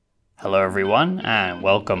Hello everyone and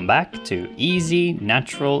welcome back to Easy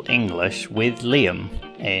Natural English with Liam,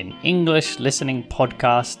 an English listening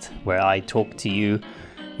podcast where I talk to you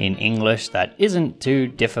in English that isn't too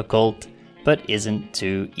difficult but isn't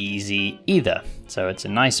too easy either. So it's a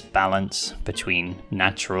nice balance between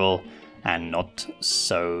natural and not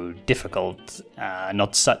so difficult,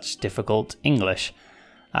 not such difficult English.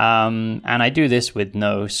 And I do this with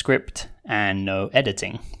no script and no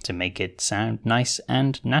editing to make it sound nice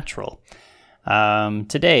and natural.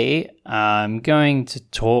 Today I'm going to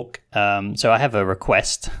talk, so I have a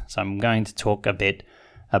request, so I'm going to talk a bit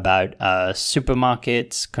about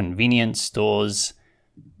supermarkets, convenience stores,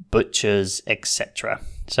 butchers, etc.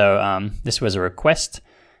 So this was a request,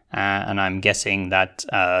 and I'm guessing that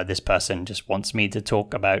this person just wants me to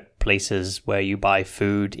talk about places where you buy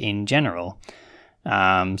food in general.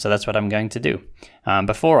 So that's what I'm going to do.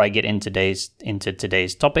 Before I get into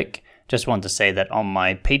today's topic, just want to say that on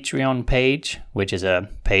my Patreon page, which is a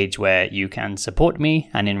page where you can support me,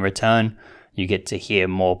 and in return, you get to hear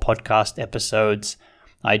more podcast episodes.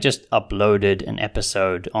 I just uploaded an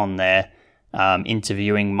episode on there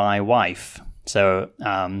interviewing my wife. So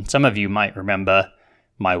some of you might remember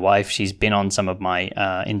my wife. She's been on some of my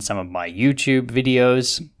YouTube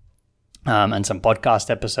videos and some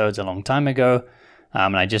podcast episodes a long time ago.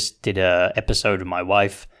 And I just did an episode with my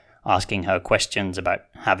wife asking her questions about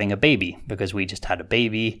having a baby because we just had a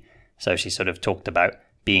baby. So she sort of talked about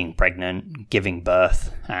being pregnant, giving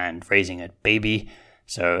birth, and raising a baby.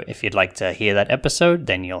 So if you'd like to hear that episode,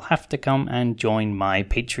 then you'll have to come and join my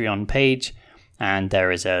Patreon page. And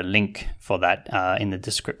there is a link for that in the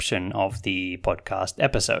description of the podcast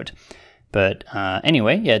episode. But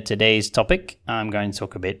anyway, today's topic, I'm going to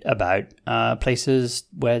talk a bit about places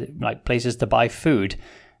to buy food.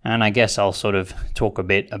 And I guess I'll sort of talk a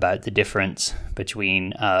bit about the difference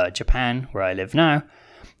between Japan, where I live now,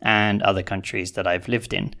 and other countries that I've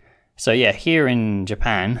lived in. So here in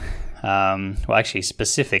Japan,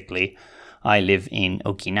 specifically, I live in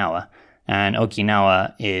Okinawa. And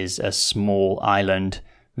Okinawa is a small island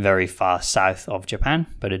very far south of Japan,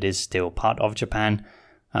 but it is still part of Japan.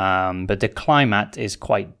 But the climate is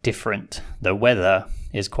quite different. The weather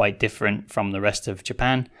is quite different from the rest of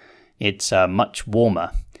Japan. It's much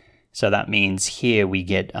warmer. So that means here we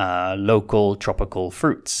get local tropical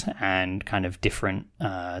fruits and kind of different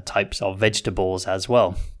types of vegetables as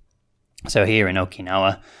well. So here in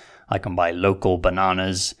Okinawa, I can buy local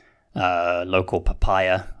bananas, local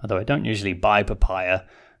papaya, although I don't usually buy papaya.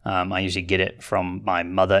 I usually get it from my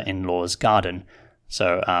mother-in-law's garden.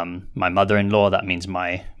 So my mother-in-law, that means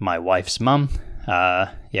my wife's mum.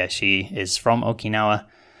 She is from Okinawa,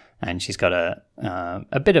 and she's got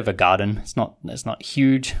a bit of a garden. It's not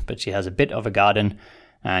huge, but she has a bit of a garden,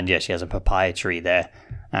 and she has a papaya tree there.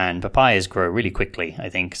 And papayas grow really quickly, I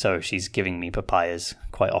think. So she's giving me papayas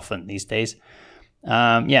quite often these days.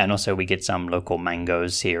 And also we get some local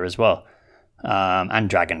mangoes here as well, and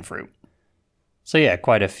dragon fruit. So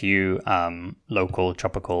quite a few local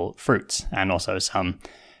tropical fruits, and also some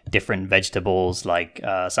different vegetables, like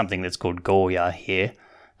something that's called goya here.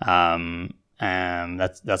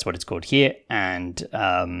 That's what it's called here,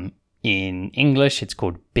 and in English it's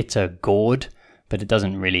called bitter gourd, but it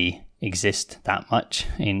doesn't really exist that much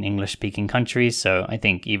in English-speaking countries. So I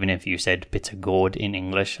think even if you said bitter gourd in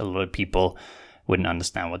English, a lot of people wouldn't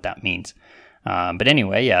understand what that means. But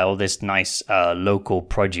anyway, all this nice local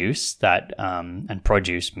produce that, and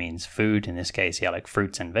produce means food in this case, like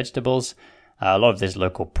fruits and vegetables. A lot of this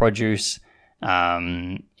local produce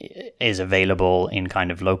is available in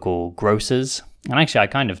kind of local grocers. And actually, I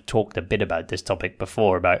kind of talked a bit about this topic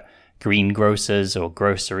before, about greengrocers or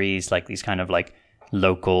groceries, like these kind of like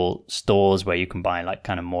local stores where you can buy like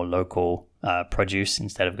kind of more local produce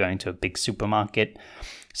instead of going to a big supermarket.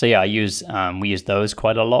 So we use those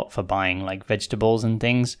quite a lot for buying like vegetables and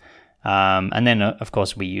things. And then of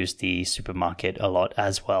course we use the supermarket a lot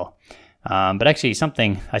as well. But actually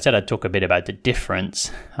something, I said I'd talk a bit about the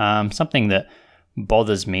difference. Something that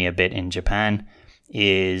bothers me a bit in Japan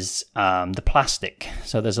is the plastic.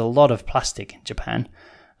 So there's a lot of plastic in Japan.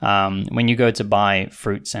 When you go to buy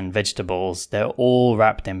fruits and vegetables, they're all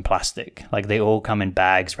wrapped in plastic. Like they all come in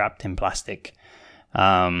bags wrapped in plastic.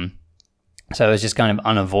 So it's just kind of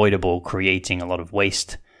unavoidable, creating a lot of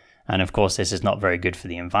waste. And of course, this is not very good for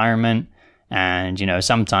the environment. And,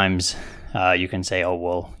 sometimes you can say,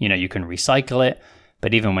 you can recycle it.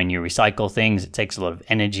 But even when you recycle things, it takes a lot of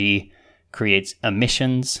energy, creates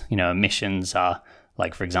emissions. Emissions are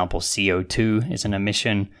like, for example, CO2 is an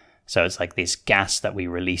emission. So it's like this gas that we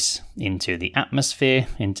release into the atmosphere,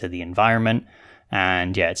 into the environment.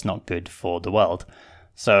 And it's not good for the world.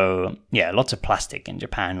 So yeah, lots of plastic in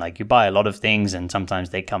Japan. Like you buy a lot of things and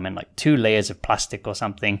sometimes they come in like 2 layers of plastic or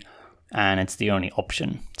something, and it's the only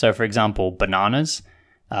option. So for example, bananas,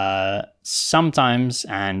 sometimes,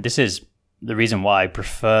 and this is the reason why I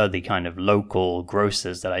prefer the kind of local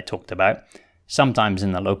grocers that I talked about. Sometimes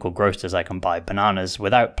in the local grocers I can buy bananas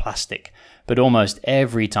without plastic, but almost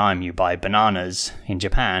every time you buy bananas in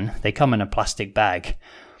Japan, they come in a plastic bag,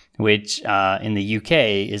 which in the UK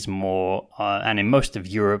is more, and in most of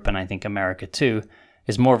Europe and I think America too,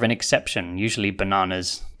 is more of an exception. Usually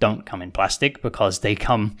bananas don't come in plastic because they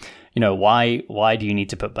come, why do you need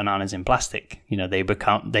to put bananas in plastic?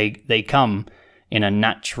 They come in a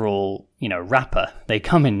natural, wrapper. They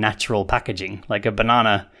come in natural packaging. Like a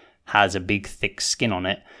banana has a big thick skin on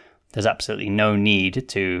it. There's absolutely no need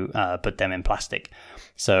to put them in plastic.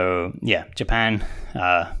 So yeah, Japan,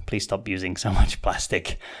 please stop using so much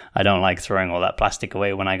plastic. I don't like throwing all that plastic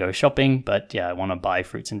away when I go shopping, but yeah, I want to buy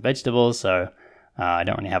fruits and vegetables, so I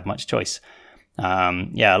don't really have much choice.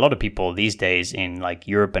 A lot of people these days in like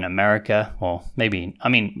Europe and America, or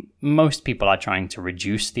most people are trying to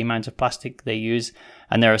reduce the amount of plastic they use.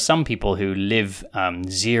 And there are some people who live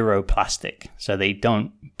zero plastic. So they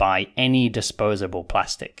don't buy any disposable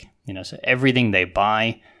plastic. So everything they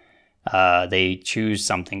buy, they choose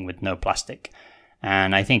something with no plastic.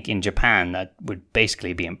 And I think in Japan, that would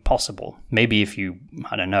basically be impossible. Maybe if you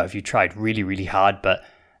tried really, really hard, but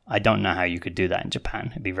I don't know how you could do that in Japan.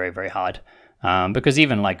 It'd be very, very hard. Because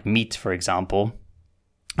even like meat, for example,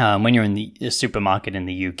 when you're in the supermarket in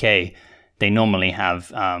the UK, they normally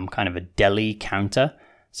have kind of a deli counter.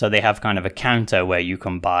 So they have kind of a counter where you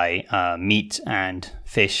can buy meat and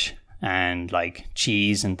fish and like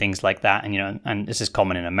cheese and things like that. And, and this is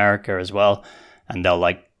common in America as well. And they'll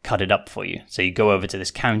like cut it up for you. So you go over to this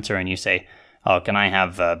counter and you say, oh, can I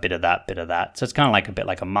have a bit of that, bit of that? So it's kind of like a bit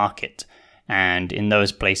like a market. And in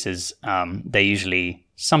those places,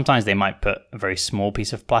 sometimes they might put a very small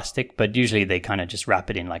piece of plastic, but usually they kind of just wrap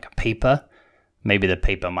it in like a paper. Maybe the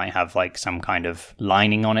paper might have like some kind of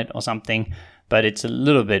lining on it or something, but it's a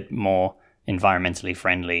little bit more environmentally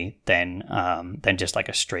friendly than just like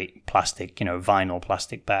a straight plastic, vinyl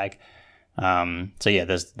plastic bag. So yeah,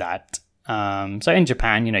 there's that. So in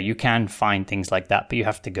Japan, you can find things like that, but you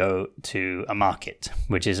have to go to a market,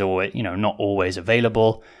 which is always, not always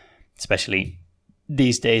available. Especially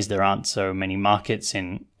these days, there aren't so many markets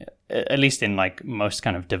at least in like most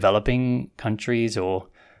kind of developing countries or,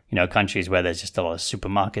 countries where there's just a lot of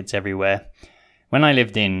supermarkets everywhere. When I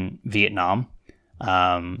lived in Vietnam,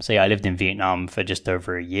 I lived in Vietnam for just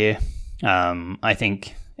over a year. I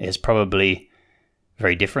think it's probably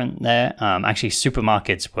very different there. Actually,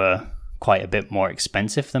 supermarkets were quite a bit more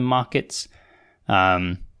expensive than markets.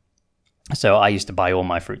 So I used to buy all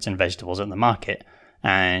my fruits and vegetables at the market.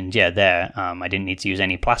 And yeah, there, I didn't need to use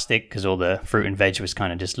any plastic because all the fruit and veg was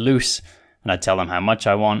kind of just loose, and I'd tell them how much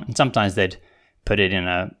I want. And sometimes they'd put it in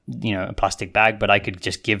a plastic bag, but I could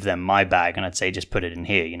just give them my bag and I'd say, just put it in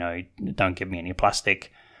here, don't give me any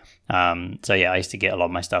plastic. So yeah, I used to get a lot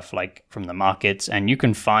of my stuff like from the markets, and you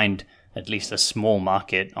can find at least a small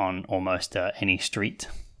market on almost any street.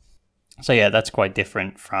 So yeah, that's quite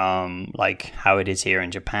different from like how it is here in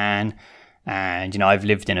Japan. And, I've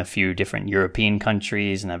lived in a few different European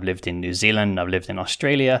countries, and I've lived in New Zealand, I've lived in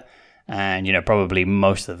Australia, and, probably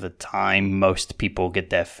most of the time, most people get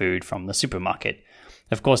their food from the supermarket.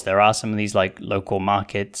 Of course, there are some of these like local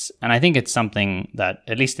markets, and I think it's something that,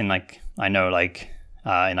 at least in like, I know like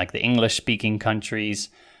in like the English speaking countries.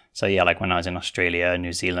 So yeah, like when I was in Australia,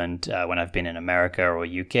 New Zealand, when I've been in America or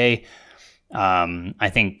UK, I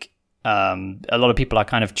think a lot of people are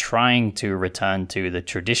kind of trying to return to the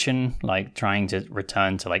tradition, like trying to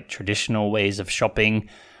return to like traditional ways of shopping.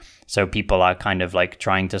 So people are kind of like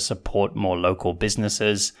trying to support more local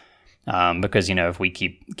businesses, because, if we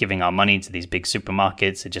keep giving our money to these big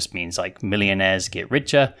supermarkets, it just means like millionaires get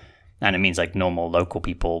richer, and it means like normal local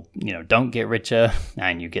people, don't get richer,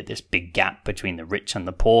 and you get this big gap between the rich and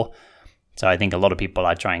the poor. So I think a lot of people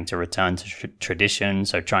are trying to return to tradition,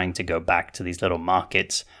 so trying to go back to these little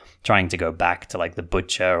markets, trying to go back to like the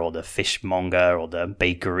butcher or the fishmonger or the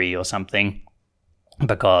bakery or something,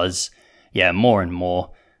 because yeah, more and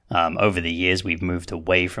more over the years we've moved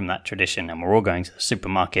away from that tradition, and we're all going to the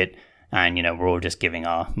supermarket, and we're all just giving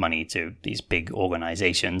our money to these big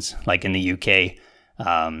organizations. Like in the UK,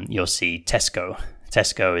 you'll see Tesco.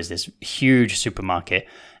 Tesco is this huge supermarket,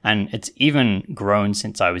 and it's even grown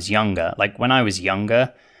since I was younger. Like when I was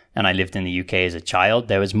younger and I lived in the UK as a child,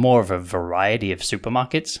 there was more of a variety of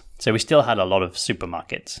supermarkets. So we still had a lot of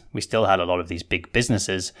supermarkets. We still had a lot of these big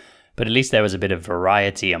businesses, but at least there was a bit of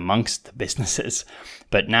variety amongst the businesses.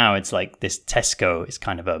 But now it's like this Tesco is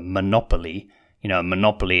kind of a monopoly. You know, a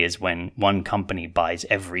monopoly is when one company buys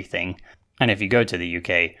everything. And if you go to the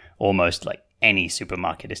UK, almost like any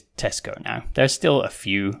supermarket is Tesco now. There's still a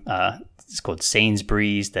few, it's called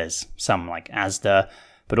Sainsbury's, there's some like Asda,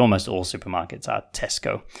 but almost all supermarkets are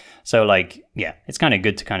Tesco. So like, yeah, it's kind of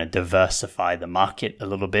good to kind of diversify the market a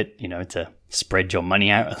little bit, you know, to spread your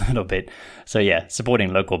money out a little bit. So yeah,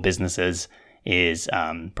 supporting local businesses is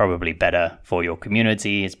probably better for your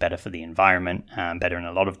community. It's better for the environment, better in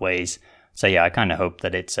a lot of ways. So yeah, I kind of hope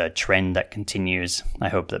that it's a trend that continues. I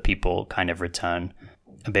hope that people kind of return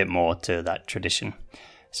a bit more to that tradition.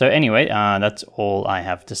 So anyway, that's all I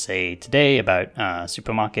have to say today about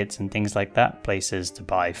supermarkets and things like that, places to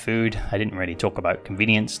buy food. I didn't really talk about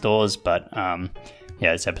convenience stores, but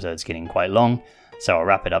yeah, this episode's getting quite long, so I'll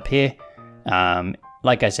wrap it up here.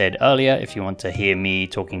 Like I said earlier, if you want to hear me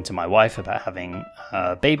talking to my wife about having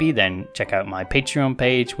a baby, then check out my Patreon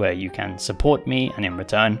page where you can support me, and in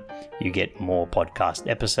return, you get more podcast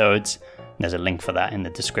episodes. There's a link for that in the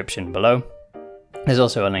description below. There's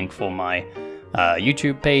also a link for my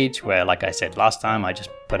YouTube page where, like I said last time, I just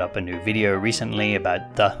put up a new video recently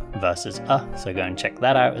about the versus so go and check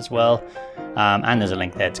that out as well. And there's a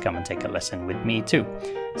link there to come and take a lesson with me too.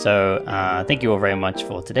 So thank you all very much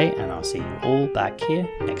for today, and I'll see you all back here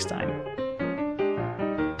next time.